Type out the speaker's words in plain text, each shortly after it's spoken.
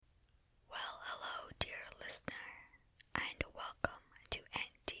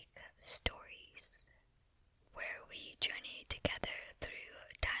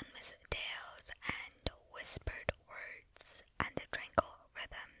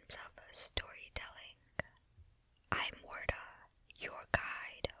storytelling. I'm Warda, your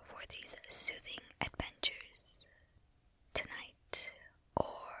guide for these soothing adventures. Tonight,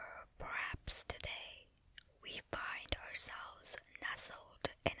 or perhaps today, we find ourselves nestled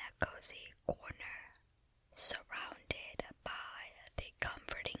in a cozy corner, surrounded by the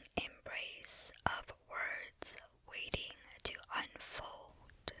comforting embrace of words waiting to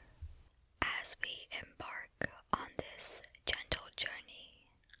unfold. As we embark on this gentle journey,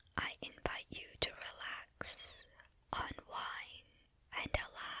 I invite you to relax, unwind, and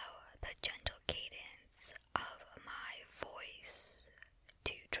allow the gentle cadence of my voice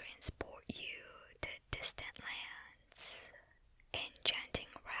to transport you to distant lands,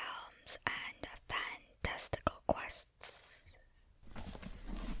 enchanting realms, and fantastical quests.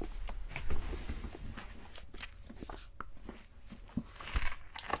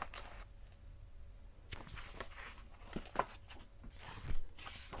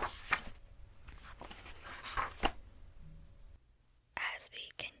 As we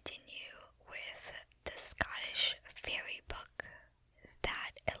continue with the Scottish fairy book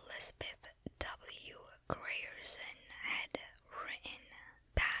that Elizabeth W. Grierson had written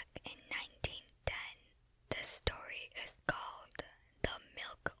back in 1910, this story is called The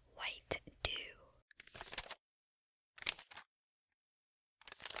Milk White Dew.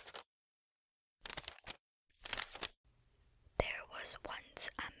 There was once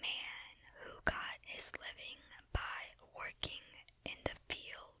a man who got his living by working in the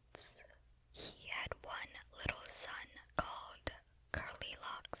fields. He had one little son called Curly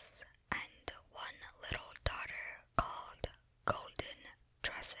Locks and one little daughter called Golden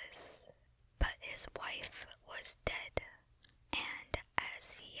Tresses. But his wife was dead, and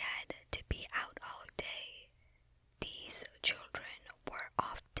as he had to be out all day, these children were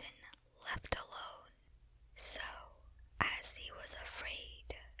often left alone. So, as he was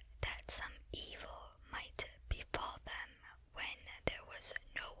afraid that some evil might befall them when there was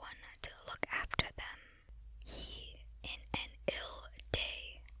no one to look after them, he, in an ill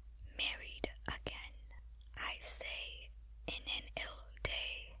day, married again. I say in an ill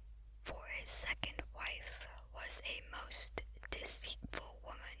day, for his second wife was a most deceitful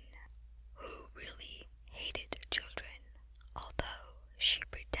woman who really hated children, although she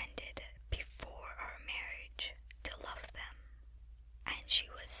pretended before her marriage to love them. And she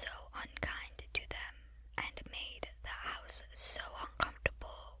was so unkind to them and made the house so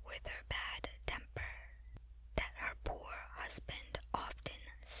uncomfortable with her bad temper that her poor husband often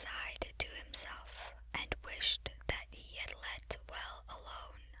sighed to himself and wished that he had let well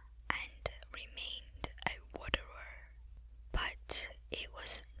alone and remained a widower. But it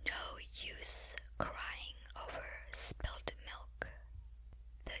was no use crying over spilt milk.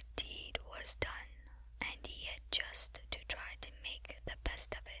 The deed was done, and he had just to try to make the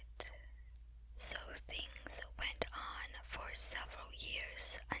best of it. So things went on for several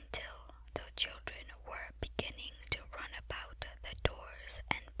years until the children were beginning to run about the doors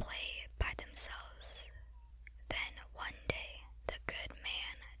and play by themselves. Then one day the good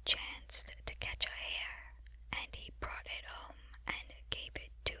man chanced to catch a hare, and he brought it home and gave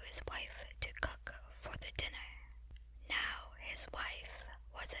it to his wife to cook for the dinner. Now his wife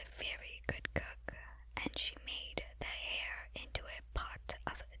was a very good cook, and she made the hare into a pot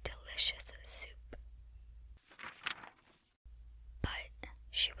of delicious soup. But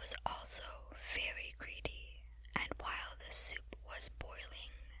she was also very greedy, and while the soup was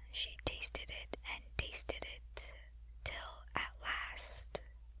boiling, she tasted it and tasted it, till at last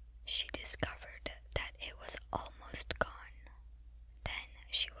she discovered that it was almost gone. Then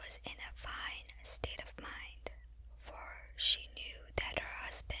she was in a fine state of mind, for she knew that her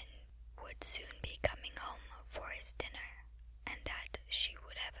husband would soon be coming home for his dinner, and that she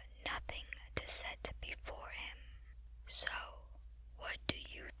would have nothing to set before him. So, what do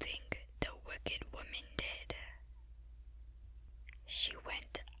you think the wicked woman did? She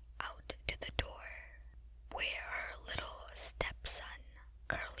went out to the door, where her little stepson,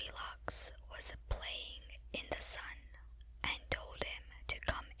 Curly Locks, was playing in the sun, and told him to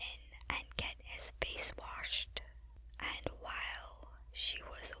come in and get his face washed. And while she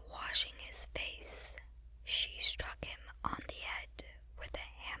was washing his face, she struck him on the head with a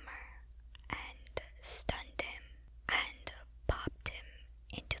hammer, and stunned him, and popped him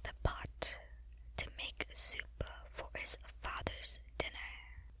into the pot to make soup for his father's dinner.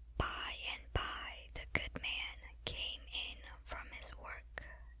 By and by, the good man came in from his work,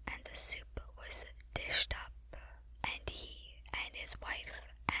 and the soup was dished up, and he and his wife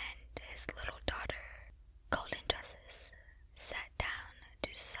and his little daughter, Golden Tresses, sat down to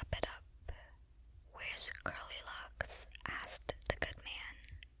sup it up. Where's Curly Locks? asked the good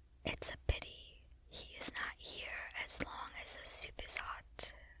man. It's because the soup is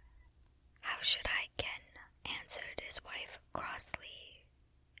hot." "How should I ken?" answered his wife crossly.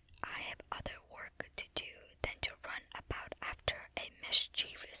 "I have other work to do than to run about after a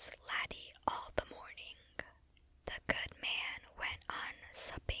mischievous laddie all the morning." The good man went on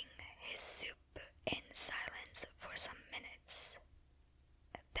supping his soup in silence for some minutes.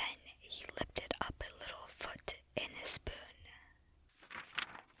 Then he lifted up a little foot in his spoon.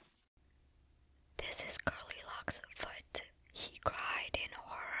 "This is Goldilocks' foot," he cried in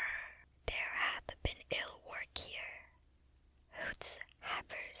horror. "There hath been ill work here." "Hoots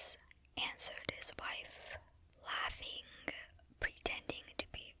havers," answered his wife, laughing, pretending to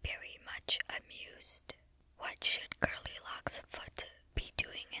be very much amused. "What should Goldilocks' foot be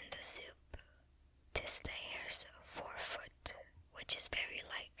doing in the soup? 'Tis the hare's forefoot, which is very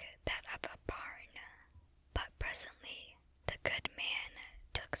like that of a barn." But presently the good man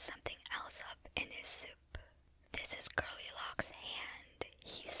took something else up in his soup. "This is Goldilocks' hand,"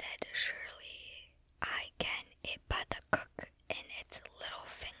 he said surely. "I ken it by the crook in its little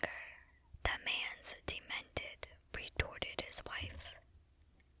finger." "The man's demented," retorted his wife,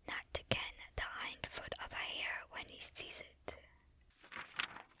 "not to ken the hind foot of a hare when he sees it."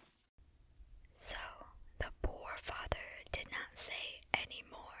 So the poor father did not say any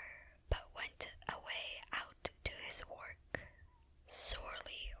more, but went away out to his work,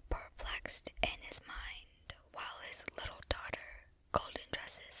 sorely perplexed in his mind, while his little daughter, Golden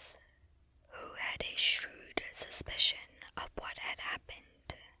Dresses, who had a shrewd suspicion of what had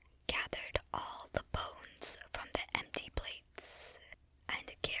happened, gathered all the bones from the empty plates,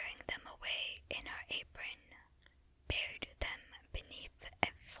 and carrying them away in her apron, buried them beneath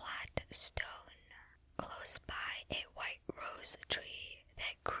a flat stone, close by a white rose tree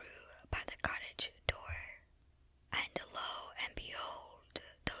that grew by the cottage door. And lo and behold,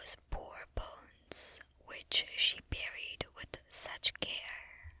 those poor bones, which she buried with such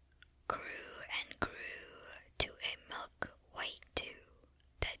care, grew and grew to a milk white dew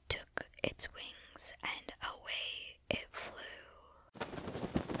that took its wings and away it flew.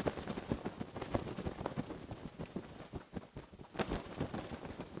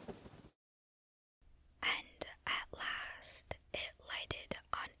 And at last it lighted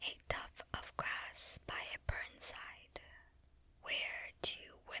on a tuft of grass by a burnside, where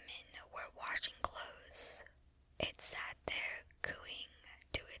two women were washing clothes. It sat there cooing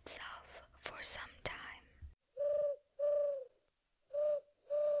to itself for some time.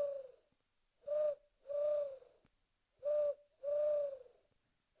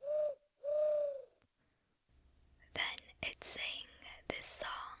 Then it sang this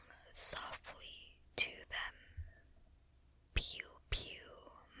song softly to them. "Pew,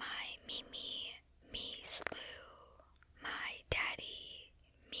 pew, my Mimi, me slew. My daddy,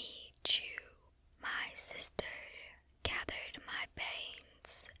 me chew. My sister gathered my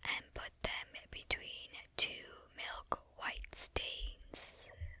pains and put them between two milk white stains.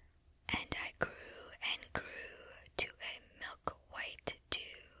 And I grew and grew to a milk white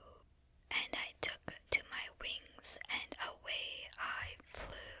dew. And I took to my wings and away I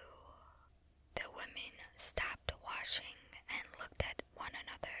flew." The women stopped washing and looked at one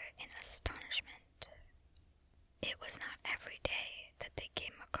another in astonishment. It was not every day that they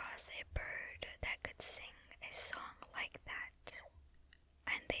came across a bird that could sing a song like that,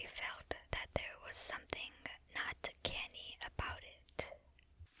 and they felt that there was something not canny about it.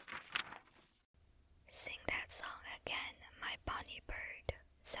 "Sing that song again, my bonny bird,"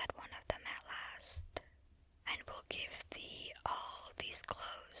 said one of them at last, "and we'll give thee all these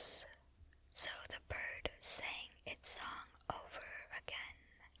clothes." So the bird sang its song over again,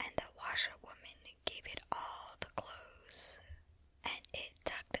 and the washerwoman gave it all the clothes, and it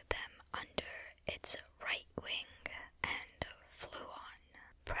tucked them under its right wing and flew on.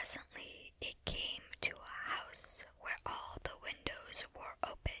 Presently it came to a house where all the windows were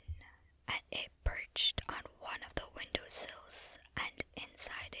open, and it perched on one of the windowsills, and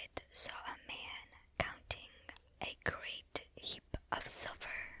inside it saw a man counting a great heap of silver.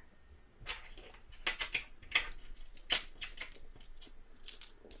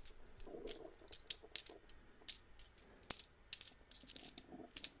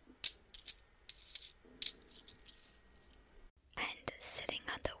 And sitting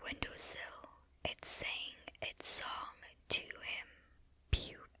on the windowsill, it sang its song to him.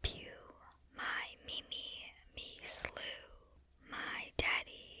 "Pew, pew, my Mimi, me slew. My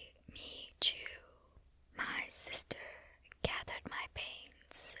daddy, me chew. My sister gathered my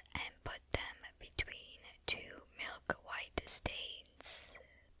pains and put them between two milk white stains.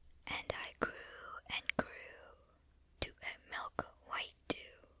 And I grew and grew to a milk white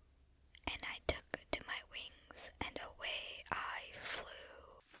dew. And I took to my wings and away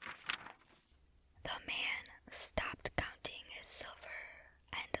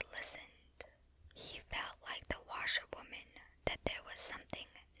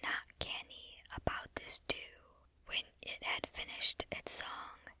always do. When it had finished its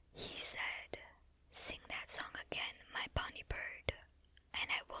song, he said, "Sing that song again, my bonny bird, and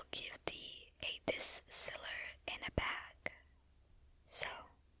I will give thee this silver in a bag." So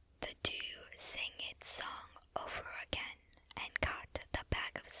the dew sang its song over again and got the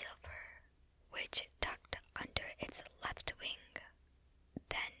bag of silver, which it tucked under its left wing.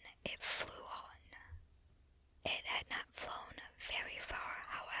 Then it flew on. It had not flown very far,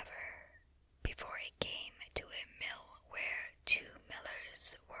 however, before it came to a mill where two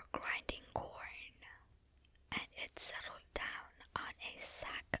millers were grinding corn, and it settled down on a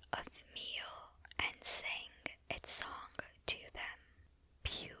sack of meal and sang its song to them.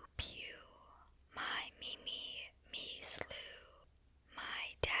 Pew, pew, my Mimi me slew,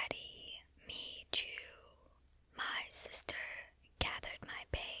 my daddy me Jew, my sister gathered my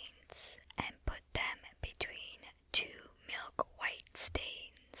pains and put them between two milk-white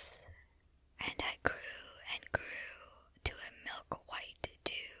stains, and I grew and grew to a milk-white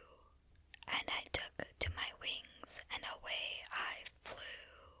dew, and I took to my wings and away I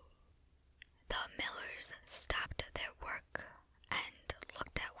flew. The millers stopped their work and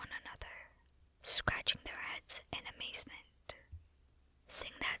looked at one another, scratching their heads in amazement.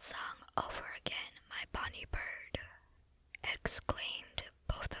 "Sing that song over again, my bonny bird," exclaimed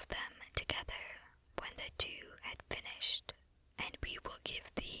both of them together when the dew had finished, "and we will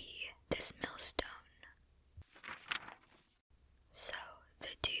give thee this millstone." So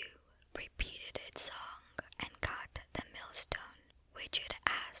the dew repeated its song and got the millstone, which it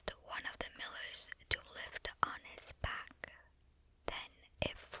asked one of the millers to lift on its back. Then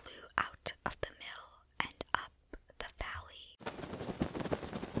it flew out of the mill and up the valley.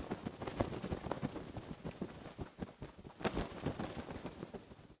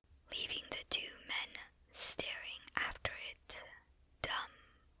 Leaving the two men staring after it, dumb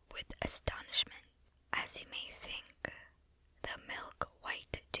with astonishment. As you may think, the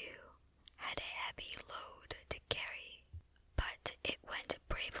milk-white dew had a heavy load to carry, but it went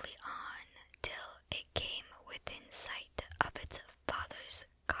bravely on till it came within sight of its father's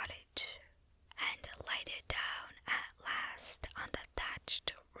cottage, and lighted down at last on the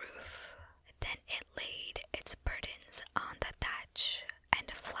thatched roof. Then it laid its burdens on the thatch,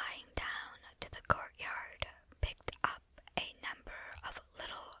 and flying down to the courtyard, picked up a number of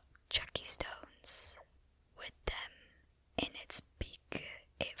little chucky stones. With them in its beak,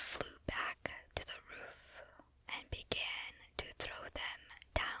 it flew back to the roof and began to throw them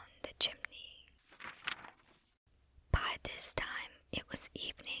down the chimney. By this time it was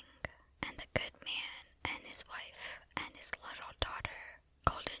evening, and the good man and his wife and his little daughter,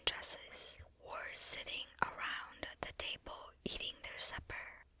 Golden Dresses, were sitting around the table eating their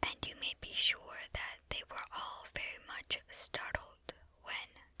supper, and you may be sure that they were all very much startled when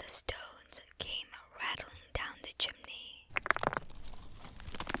the stones came rattling down the chimney.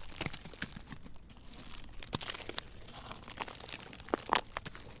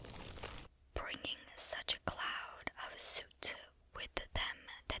 Bringing such a cloud of soot with them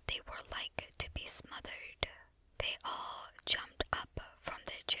that they were like to be smothered. They all jumped up from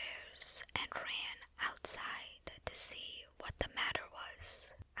their chairs and ran outside to see what the matter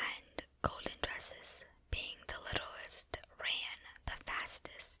was, and Golden Dresses, being the littlest, ran the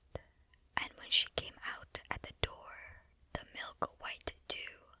fastest, and when she